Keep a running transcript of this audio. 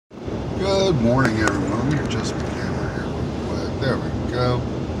Good morning, everyone. You're just my camera here real quick. There we go.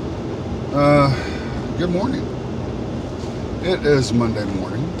 Good morning. It is Monday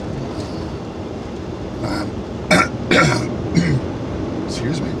morning.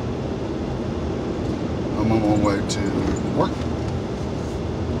 Excuse me. I'm on my way to work.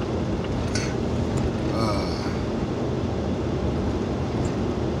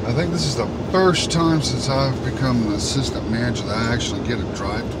 I think this is the first time since I've become an assistant manager that I actually get a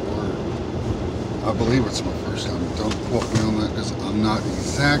drive to work. I believe it's my first time. Don't quote me on that because I'm not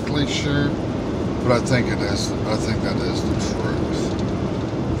exactly sure, but I think it is. I think that is the truth.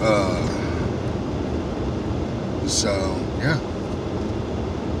 So yeah,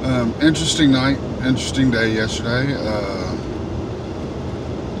 interesting night, interesting day yesterday.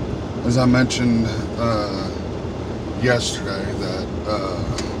 As I mentioned yesterday, that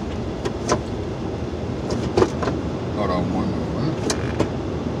hold on one moment.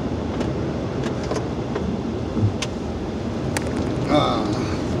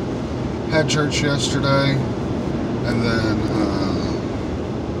 Had church yesterday, and then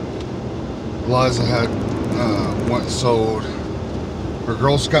Eliza had went and sold her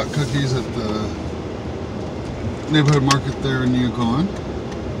Girl Scout cookies at the neighborhood market there in Yukon.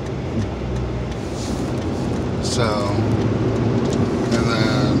 So, and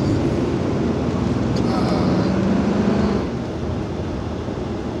then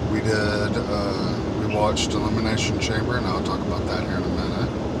we watched Elimination Chamber, and I'll talk about that here in a minute.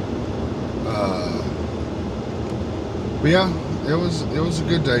 But yeah, it was a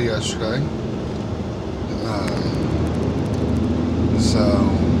good day yesterday.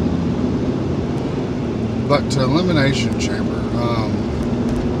 But to Elimination Chamber,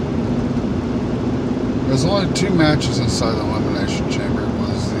 there's only 2 matches inside the Elimination Chamber. It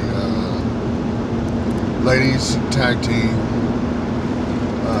was the ladies tag team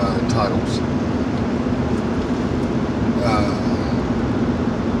titles.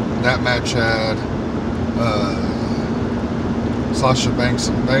 That match had Sasha Banks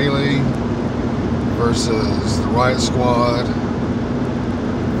and Bayley versus the Riot Squad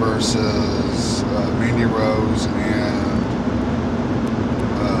versus Mandy Rose and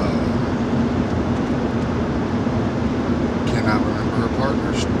cannot remember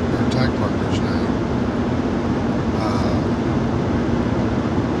her tag partner's name.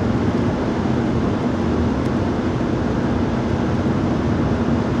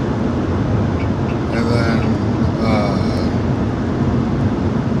 And then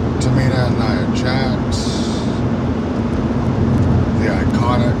Tamina and Nia Jax, the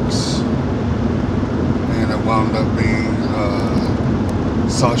Iconics, and it wound up being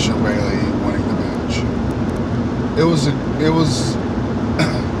Sasha and Bayley winning the match. It was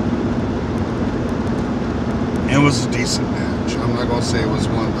a decent match. I'm not gonna say it was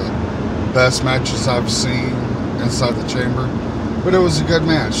one of the best matches I've seen inside the chamber, but it was a good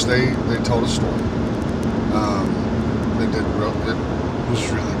match. They told a story. It was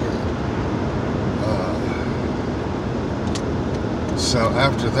really good. So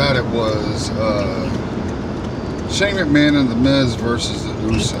after that, it was Shane McMahon and The Miz versus the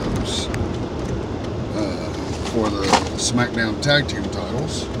Usos for the SmackDown Tag Team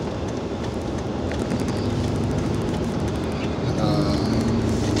titles.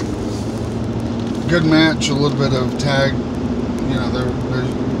 Good match, a little bit of tag. You know,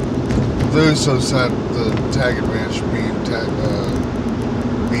 the Usos had the tag advantage being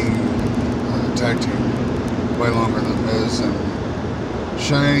tag team way longer than Miz and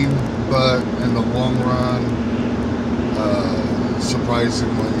Shane, but in the long run,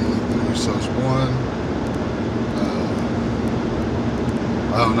 surprisingly, the Usos won.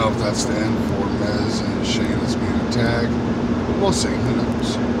 I don't know if that's the end for Miz and Shane as being a tag. We'll see. Who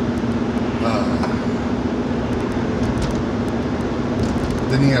knows?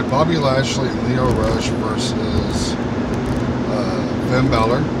 Then you had Bobby Lashley and Lio Rush versus Finn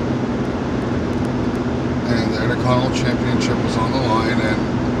Balor. And the Intercontinental Championship was on the line. And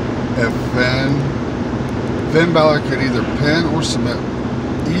if Finn Balor could either pin or submit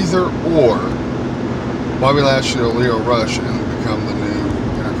either or Bobby Lashley or Lio Rush and become the new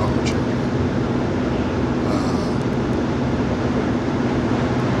Intercontinental Champion.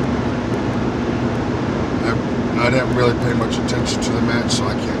 I didn't really pay much attention to the match, so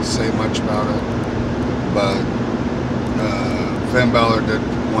I can't say much about it. But Finn Balor did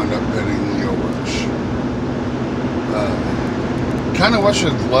wind up pinning Lio Rush. Kind of wish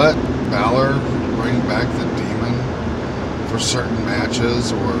I'd let Balor bring back the Demon for certain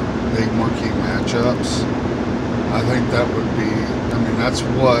matches or big marquee matchups. I think that would be, I mean, that's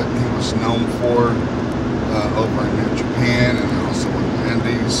what he was known for over in New Japan and also in the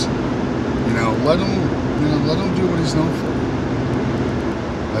Indies. let him do what he's known for.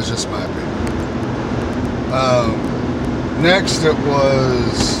 That's just my opinion. Next, it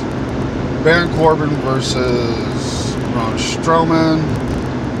was Baron Corbin versus Braun Strowman.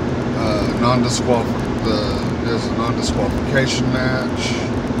 There's a non-disqualification match.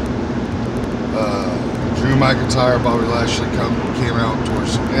 Drew McIntyre, Bobby Lashley came out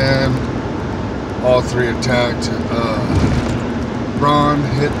towards the end. All three attacked. Braun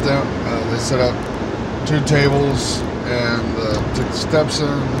hit them. They set up 2 tables and took the steps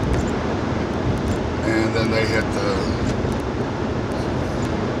in. And then they hit the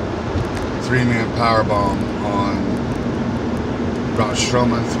 3-man powerbomb on Braun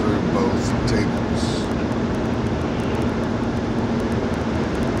Strowman through both tables.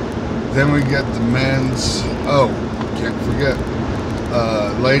 Then we get the men's. Oh, can't forget,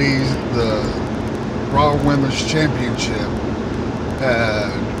 ladies, the Raw Women's Championship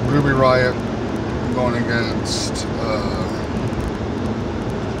had Ruby Riott going against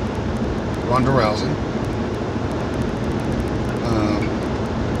Ronda Rousey.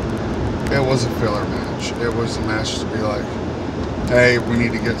 It was a filler match. It was a match to be like, hey, we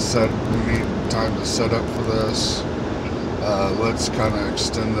need time to set up for this. Let's kind of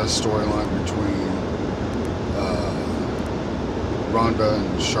extend this storyline between Ronda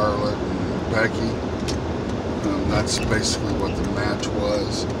and Charlotte and Becky. That's basically what the match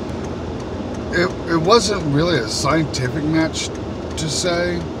was. It wasn't really a scientific match to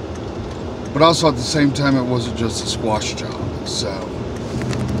say, but also at the same time it wasn't just a squash job. So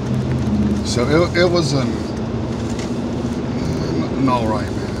it was an alright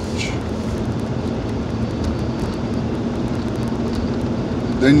match.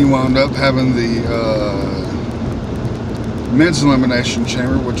 Then you wound up having the men's elimination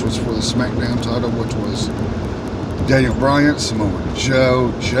chamber, which was for the SmackDown title, which was Daniel Bryan, Samoa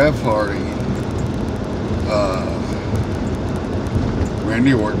Joe, Jeff Hardy,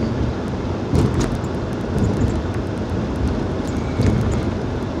 Randy Orton,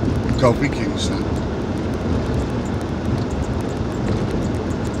 Kofi Kingston.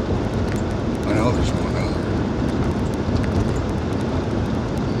 I know there's one other.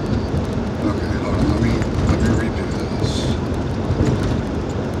 Okay, hold on. Let me redo this.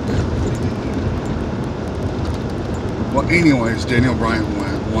 Well, anyways, Daniel Bryan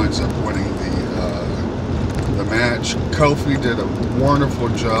winds up winning the match. Kofi did a wonderful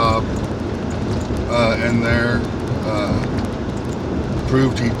job in there.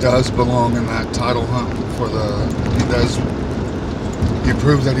 Proved he does belong in that title hunt for he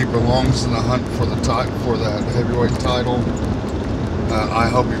proved that he belongs in the hunt for that heavyweight title. I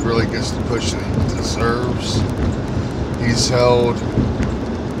hope he really gets the push that he deserves. He's held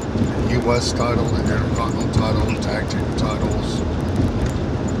the U.S. title, the Intercontinental title, the tag team titles.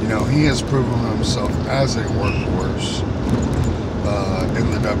 You know, he has proven himself as a workhorse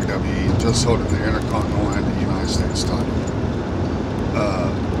in the WWE, just holding the Intercontinental and the United States title.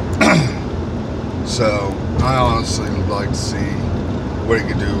 So I honestly would like to see what he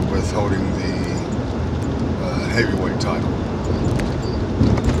could do with holding the heavyweight title.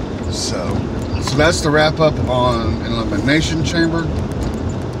 So that's the wrap up on Elimination Chamber.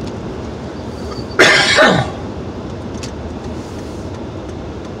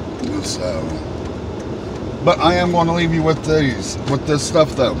 So, but I am going to leave you with this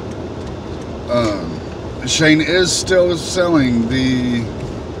stuff though. Shane is still selling the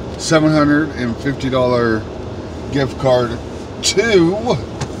 $750 gift card to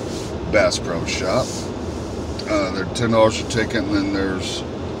Bass Pro Shop. They're $10 a ticket, and then there's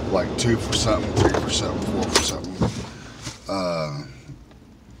like 2 for something, 3 for something, 4 for something.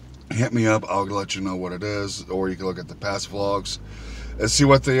 Hit me up, I'll let you know what it is, or you can look at the past vlogs and see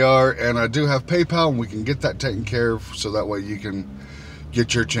what they are. And I do have PayPal, and we can get that taken care of, so that way you can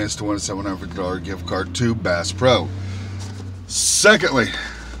get your chance to win a $750 gift card to Bass Pro. Secondly,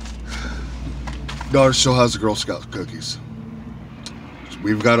 daughter still has the Girl Scout cookies.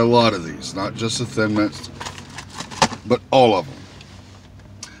 We've got a lot of these, not just the Thin Mints, but all of them.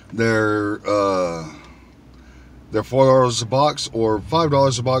 They're $4 a box or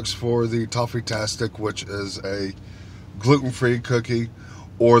 $5 a box for the Toffee-tastic, which is a gluten-free cookie,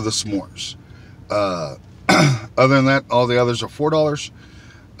 or the s'mores. Other than that, all the others are $4.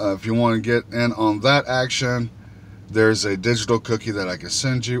 If you want to get in on that action, there's a digital cookie that I can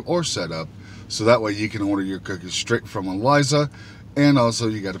send you or set up, so that way you can order your cookies straight from Eliza. And also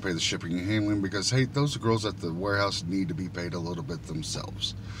you got to pay the shipping and handling, because hey, those girls at the warehouse need to be paid a little bit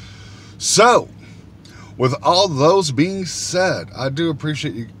themselves. So with all those being said, I do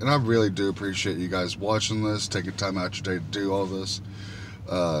appreciate you, and I really do appreciate you guys watching this, taking time out your day to do all this.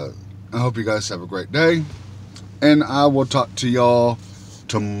 I hope you guys have a great day. And I will talk to y'all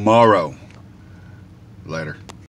tomorrow. Later.